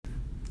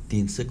The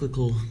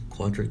encyclical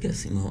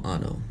Quadragesimo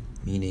Anno,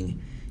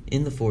 meaning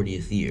in the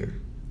 40th year,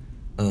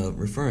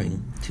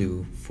 referring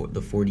to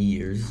the 40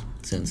 years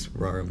since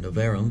Rerum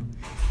Novarum,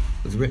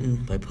 was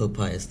written by Pope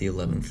Pius XI in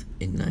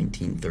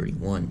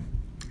 1931.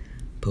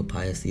 Pope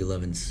Pius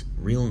XI's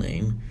real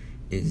name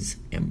is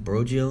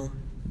Ambrogio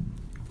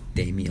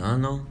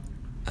Damiano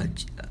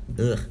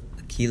Achille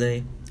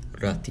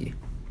Ratti.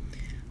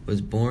 Was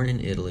born in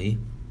Italy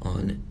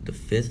on the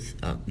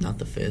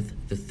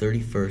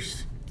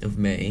 31st of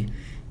May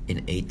in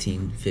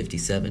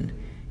 1857.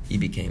 He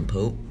became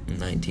Pope in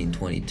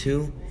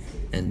 1922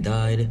 and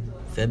died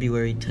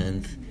February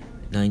 10th,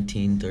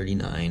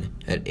 1939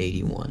 at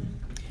 81.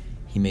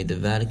 He made the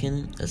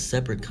Vatican a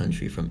separate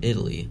country from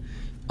Italy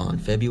on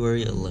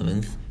February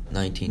 11th,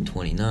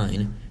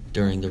 1929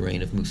 during the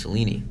reign of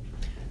Mussolini.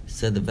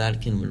 Said the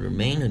Vatican would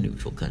remain a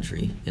neutral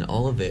country in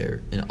all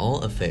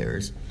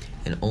affairs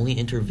and only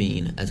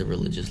intervene as a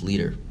religious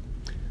leader.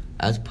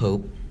 As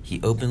Pope,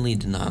 he openly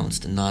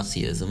denounced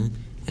Nazism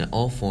and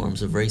all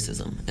forms of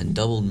racism and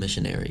doubled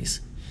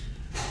missionaries.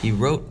 He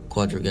wrote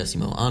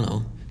Quadragesimo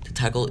Anno to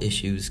tackle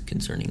issues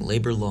concerning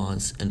labor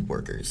laws and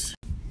workers.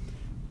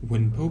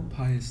 When Pope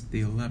Pius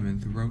XI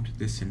wrote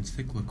this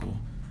encyclical,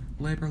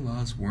 labor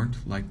laws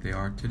weren't like they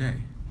are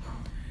today.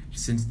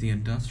 Since the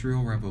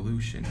Industrial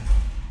Revolution,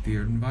 the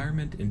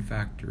environment in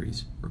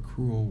factories were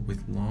cruel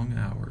with long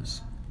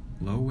hours,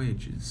 low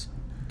wages,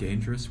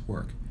 dangerous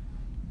work,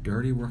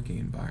 dirty working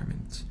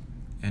environments,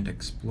 and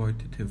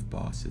exploitative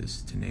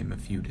bosses, to name a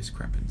few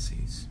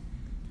discrepancies.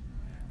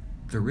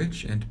 The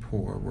rich and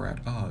poor were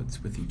at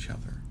odds with each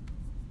other,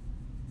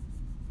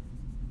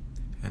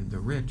 and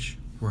the rich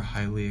were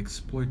highly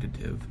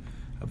exploitative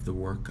of the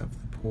work of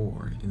the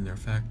poor in their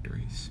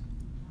factories.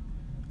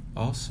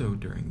 Also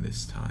during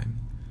this time,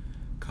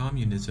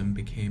 communism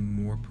became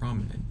more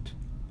prominent.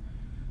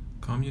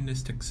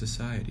 Communistic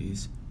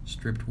societies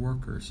stripped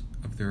workers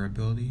of their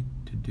ability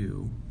to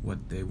do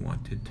what they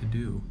wanted to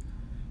do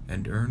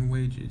and earn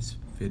wages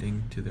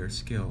fitting to their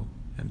skill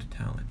and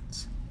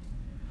talents.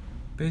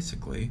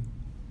 Basically,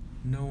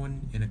 no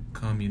one in a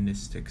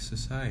communistic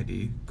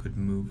society could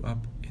move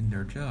up in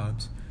their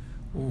jobs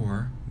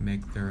or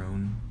make their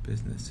own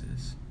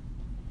businesses.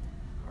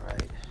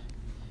 Alright.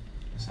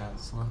 Is that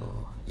slow?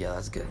 Cool. Yeah,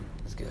 that's good.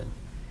 That's good.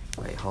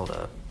 Wait, hold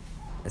up.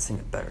 I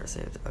think it better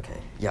saved.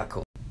 Okay. Yeah,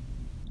 cool.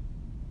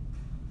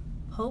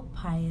 Pope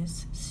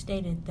Pius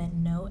stated that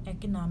no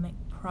economic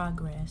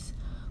progress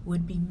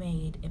would be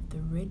made if the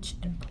rich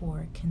and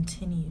poor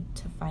continued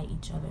to fight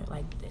each other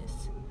like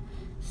this.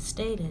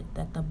 Stated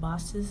that the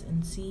bosses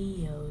and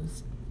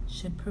CEOs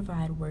should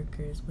provide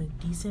workers with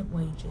decent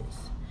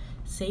wages,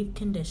 safe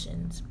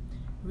conditions,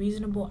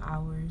 reasonable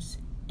hours,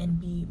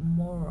 and be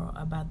moral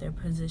about their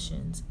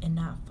positions and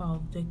not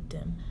fall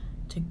victim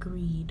to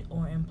greed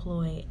or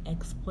employ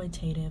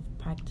exploitative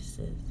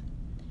practices.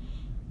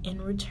 In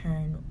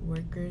return,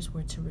 workers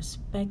were to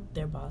respect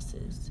their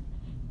bosses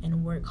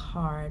and work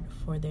hard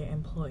for their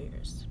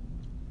employers.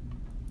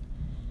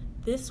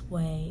 This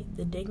way,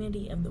 the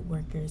dignity of the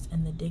workers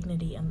and the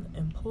dignity of the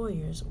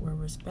employers were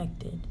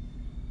respected.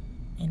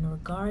 In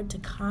regard to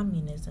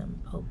communism,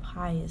 Pope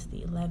Pius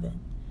XI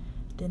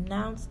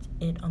denounced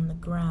it on the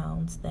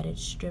grounds that it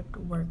stripped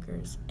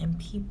workers and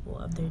people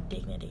of their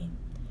dignity.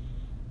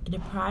 It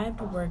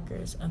deprived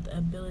workers of the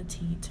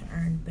ability to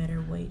earn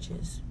better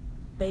wages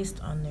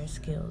based on their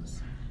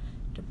skills,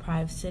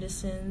 deprived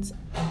citizens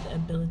of the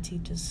ability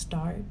to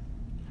start,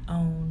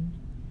 own,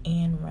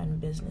 and run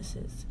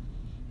businesses,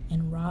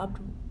 and robbed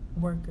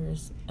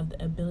workers of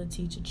the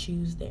ability to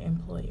choose their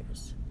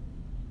employers.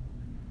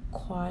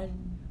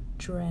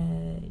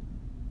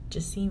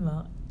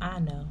 Quadragesimo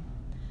Anno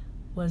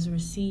was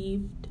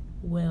received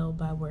well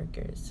by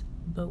workers,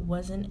 but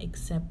wasn't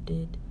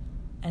accepted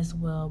as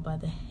well by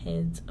the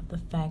heads of the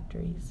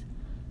factories,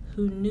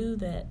 who knew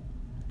that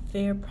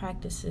fair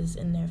practices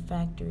in their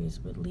factories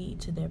would lead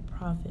to their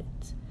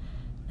profits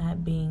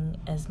not being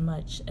as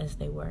much as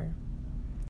they were.